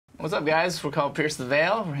What's up, guys? We're called Pierce the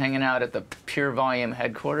Veil. We're hanging out at the PureVolume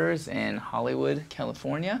headquarters in Hollywood,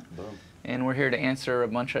 California. Boom. And we're here to answer a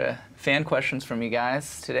bunch of fan questions from you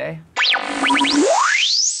guys today.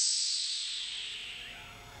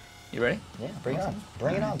 You ready? Yeah, bring it on.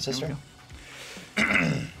 Bring it on, sister.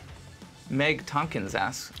 Meg Tompkins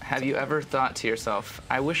asks, have you ever thought to yourself,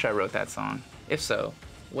 I wish I wrote that song? If so,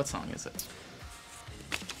 what song is it?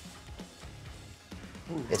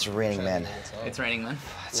 It's Raining Men. It's Raining Men.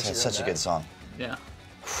 It's such a good song. Yeah.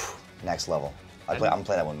 Next level. I'm gonna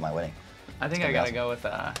play that one at my wedding. I think I gotta go with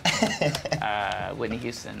Whitney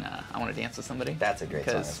Houston. I Want to Dance with Somebody. That's a great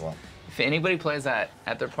song as well. If anybody plays that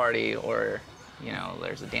at their party, or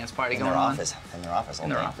there's a dance party going on in their office,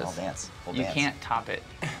 all dance. You can't top it.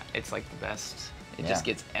 It's like the best. It just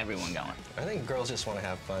gets everyone going. I think Girls Just Want to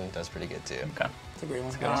Have Fun does pretty good too. Okay. That's a great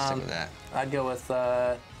one. I'll stick with that. I'd go with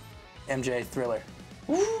MJ Thriller.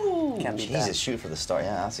 Ooh, Can't beat Jesus, that. Shoot for the Star.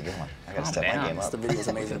 Yeah, that's a good one. I gotta step my game up. The video's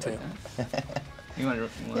amazing too. You want to?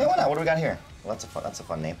 Yeah, why not? What do we got here? Well, that's a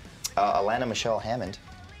fun name. Alana Michelle Hammond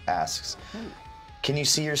asks, can you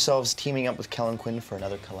see yourselves teaming up with Kellin Quinn for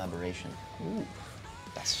another collaboration? Ooh,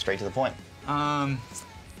 that's straight to the point.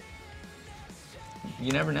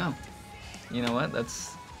 You never know. You know what?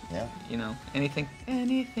 That's anything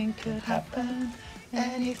could happen.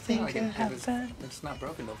 Anything could happen. If it's not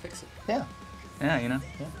broken, don't fix it. Yeah. Yeah, Yeah,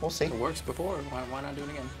 we'll see. It works before. Why not do it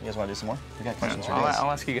again? You guys want to do some more? We got questions for I'll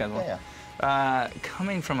ask you guys one. Yeah.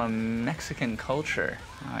 Coming from a Mexican culture,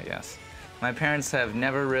 yes, my parents have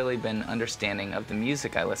never really been understanding of the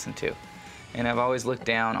music I listen to, and I've always looked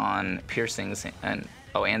down on piercings and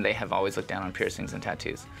they have always looked down on piercings and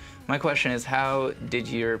tattoos. My question is, how did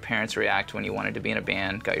your parents react when you wanted to be in a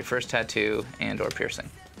band, got your first tattoo and/or piercing?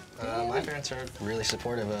 My parents are really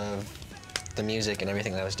supportive of the music and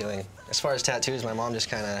everything that I was doing. As far as tattoos, my mom just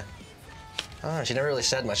kind of, I don't know, she never really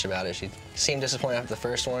said much about it. She seemed disappointed after the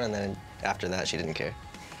first one, and then after that, she didn't care.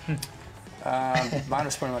 Mine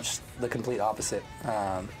was pretty much the complete opposite.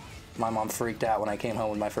 My mom freaked out when I came home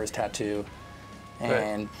with my first tattoo.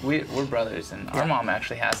 And we're brothers, and our mom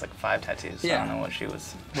actually has like 5 tattoos. So I don't know what she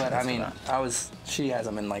was. But I mean, she has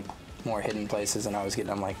them in like more hidden places, and I was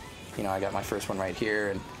getting them like, I got my first one right here,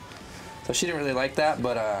 and so she didn't really like that.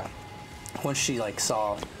 But once she like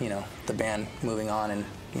saw, the band moving on and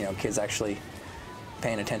kids actually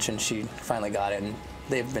paying attention, she finally got it, and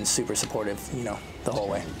they've been super supportive, the whole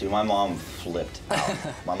way. Dude, my mom flipped out.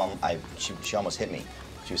 My mom, she almost hit me.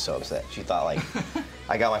 She was so upset. She thought like,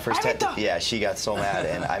 I got my first tattoo. Yeah, she got so mad,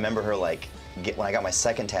 and I remember her like, when I got my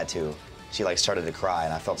second tattoo, she like started to cry,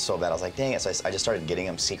 and I felt so bad. I was like, dang it. So I just started getting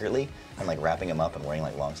them secretly and like wrapping them up and wearing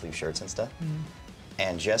like long sleeve shirts and stuff.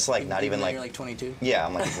 And just like not even like. You're like 22. Yeah,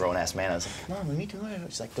 I'm like a grown ass man. I was like, come on, let me do it.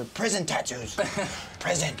 She's like, they're prison tattoos,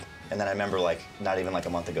 prison. And then I remember like not even like a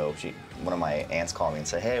month ago, one of my aunts called me and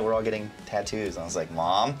said, hey, we're all getting tattoos. And I was like,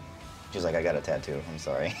 Mom. She's like, I got a tattoo. I'm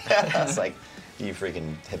sorry. I was like, you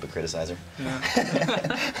freaking hypocritizer. Yeah.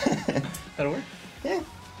 That'll work. Yeah.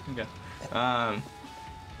 Okay.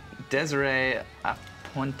 Desiree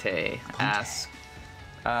Aponte asks,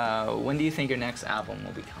 when do you think your next album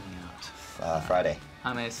will be coming out? Friday.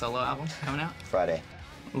 On a solo album coming out? Friday.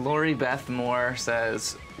 Lori Beth Moore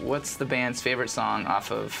says, what's the band's favorite song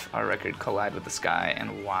off of our record Collide with the Sky,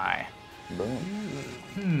 and why?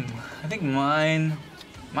 Boom. I think mine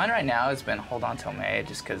right now has been Hold On Till May,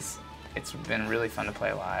 just because it's been really fun to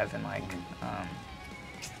play live, and like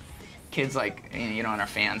kids like, and our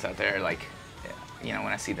fans out there, like, when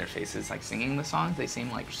I see their faces like singing the songs, they seem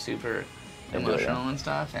like super emotional and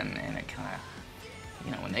stuff, and it kind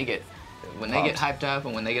of, when they get hyped up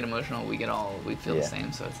and when they get emotional, we feel the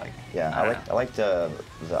same. So it's like I like the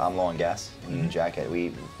I'm Low on Gas in the jacket.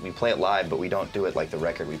 We play it live, but we don't do it like the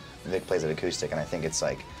record. Vic plays it acoustic, and I think it's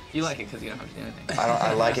like. You like it because you don't have to do anything.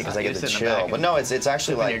 I like it because I get to chill. But no, it's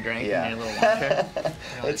actually like your drink and your little lawn chair.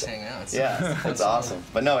 Let's hang out. It's awesome.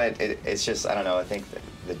 But no, it's just, I don't know. I think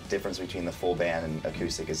the difference between the full band and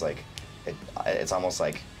acoustic is like it's almost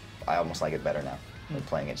like I almost like it better now than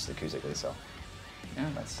playing it just acoustically. So. Yeah,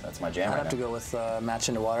 that's my jam I'd right have to now. go with Match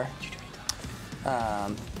in the Water.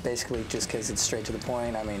 Basically, just because it's straight to the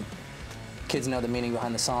point. I mean, kids know the meaning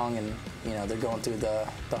behind the song, and they're going through the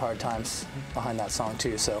hard times behind that song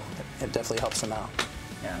too. So it definitely helps them out.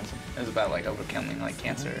 Yeah, it was about like overcoming like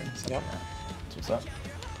cancer and stuff. Yep. Like that. That's what's up.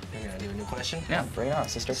 We're gonna do a new question. Yeah, bring it on,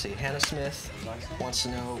 sister. Let's see, Hannah Smith wants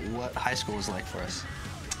to know what high school was like for us.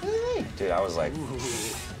 Dude, I was like.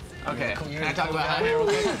 Okay, can I talk about Jaime real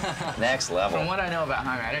quick? Next level. From what I know about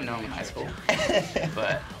Jaime, I didn't know him in high school,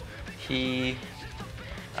 but he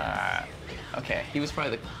was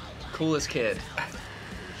probably the coolest kid.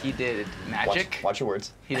 He did magic. Watch your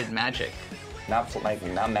words. He did magic. Not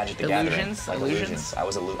Magic the Illusions? Gathering. Like Illusions? I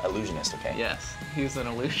was an illusionist, okay? Yes, he was an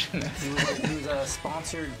illusionist. He was a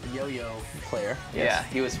sponsored yo-yo player. Yeah,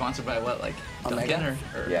 he was sponsored by what, like Omega? Dunkin'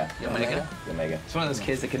 or Yeah. Omega? Omega. It's one of those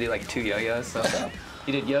kids that could do like 2 yo-yos. So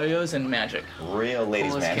he did yo-yos and magic. Real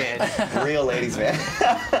ladies Coolest man. Real ladies man.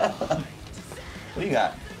 What do you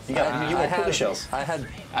got? You wore puka shells. I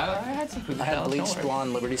had some food. I had bleached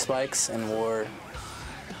blonde Liberty spikes and wore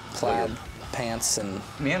plaid pants, and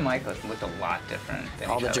Me and Mike looked a lot different than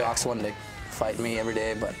all each the other. jocks wanted to fight me every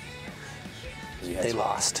day, but they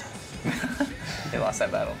lost. They lost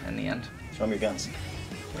that battle in the end. Show me your guns.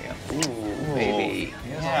 There we go. Ooh, baby. He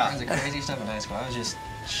has all kinds of crazy stuff in high school. I was just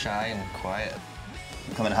shy and quiet.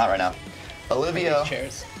 I'm coming hot right now. Olivia.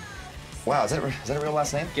 Chairs. Wow, is that a real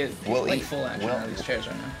last name? Get Will like eat. full action Will, on these chairs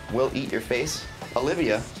right now. will eat your face.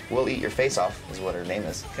 Olivia will eat your face off is what her name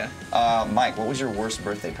is. Okay. Mike, what was your worst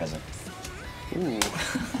birthday present? Ooh.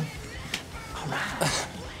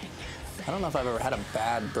 I don't know if I've ever had a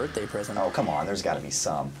bad birthday present. Oh, come on, there's got to be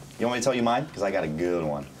some. You want me to tell you mine? Because I got a good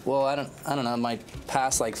one. Well, I don't know. My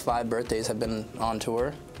past like 5 birthdays have been on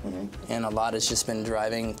tour, and a lot has just been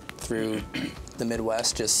driving through the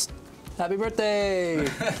Midwest. Just happy birthday!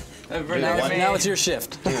 Now it's your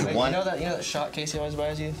shift. Dude, Wait, one. you know that shot Casey always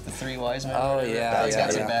buys you? The 3 wise men? Oh, or whatever? yeah, That's yeah,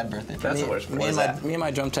 got some yeah. bad birthday. That's the worst. Me What is that? and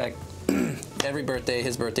my drum tech, every birthday,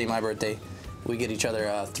 his birthday, my birthday, we get each other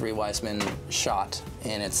a 3 wise men shot,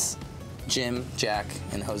 and it's Jim, Jack,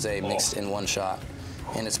 and Jose mixed in one shot,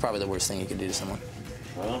 and it's probably the worst thing you could do to someone.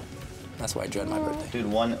 Well, That's why I dread my birthday. dude,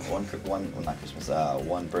 one not Christmas,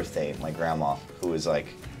 one birthday, my grandma, who was like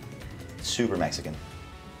super Mexican,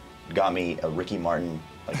 got me a Ricky Martin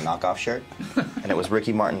like knockoff shirt, and it was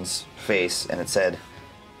Ricky Martin's face, and it said,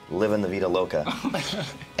 "Living the vida loca,"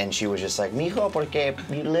 and she was just like, "Mijo, porque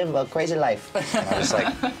you live a crazy life." And I was just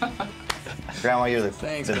like, "Grandma, you're the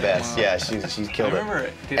Thanks, best." Grandma. Yeah, she's killed I remember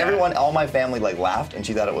it. it. Dude, Everyone, all my family like laughed, and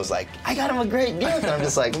she thought it was like, "I got him a great gift." And I'm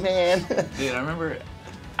just like, man. Dude, I remember.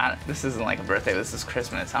 This isn't like a birthday. This is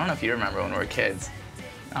Christmas. I don't know if you remember when we were kids.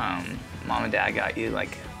 Mom and Dad got you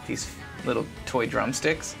like these little toy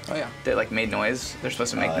drumsticks. Oh yeah. That like made noise. They're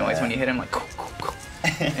supposed to make Oh, noise yeah. when you hit them, like.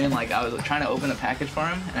 And like I was trying to open the package for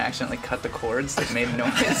him, and I accidentally cut the cords that made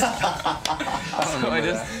noise. So I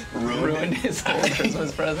just ruined his whole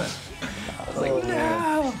Christmas present. I was like,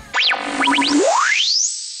 no.